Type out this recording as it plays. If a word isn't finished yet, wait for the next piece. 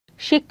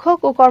শিক্ষক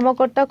ও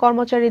কর্মকর্তা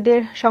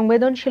কর্মচারীদের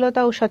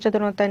সংবেদনশীলতা ও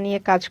সচেতনতা নিয়ে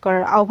কাজ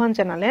করার আহ্বান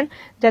জানালেন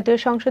জাতীয়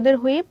সংসদের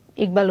হুইপ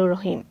ইকবালুর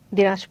রহিম।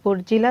 দিনাজপুর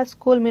জেলা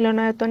স্কুল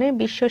মিলনায়তনে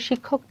বিশ্ব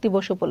শিক্ষক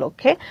দিবস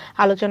উপলক্ষে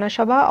আলোচনা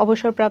সভা,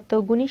 অবসরপ্রাপ্ত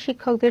গুণী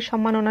শিক্ষকদের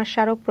সম্মাননা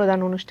স্মারক প্রদান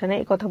অনুষ্ঠানে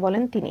একথা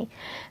বলেন তিনি।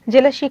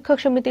 জেলা শিক্ষক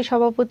সমিতির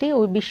সভাপতি ও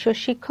বিশ্ব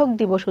শিক্ষক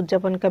দিবস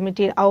উদযাপন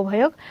কমিটির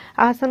আহ্বায়ক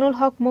আহসানুল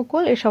হক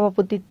মুকুল এর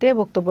সভাপতিত্বে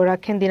বক্তব্য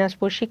রাখেন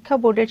দিনাজপুর শিক্ষা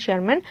বোর্ডের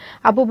chairman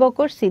Abu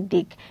Bakr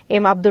Siddique,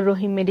 M Abdur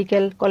Rahim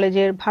medical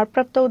কলেজের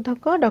ভারপ্রাপ্ত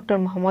অধ্যক্ষ ডক্টর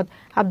মোহাম্মদ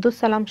আব্দুস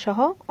সালাম সহ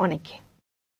অনেকে।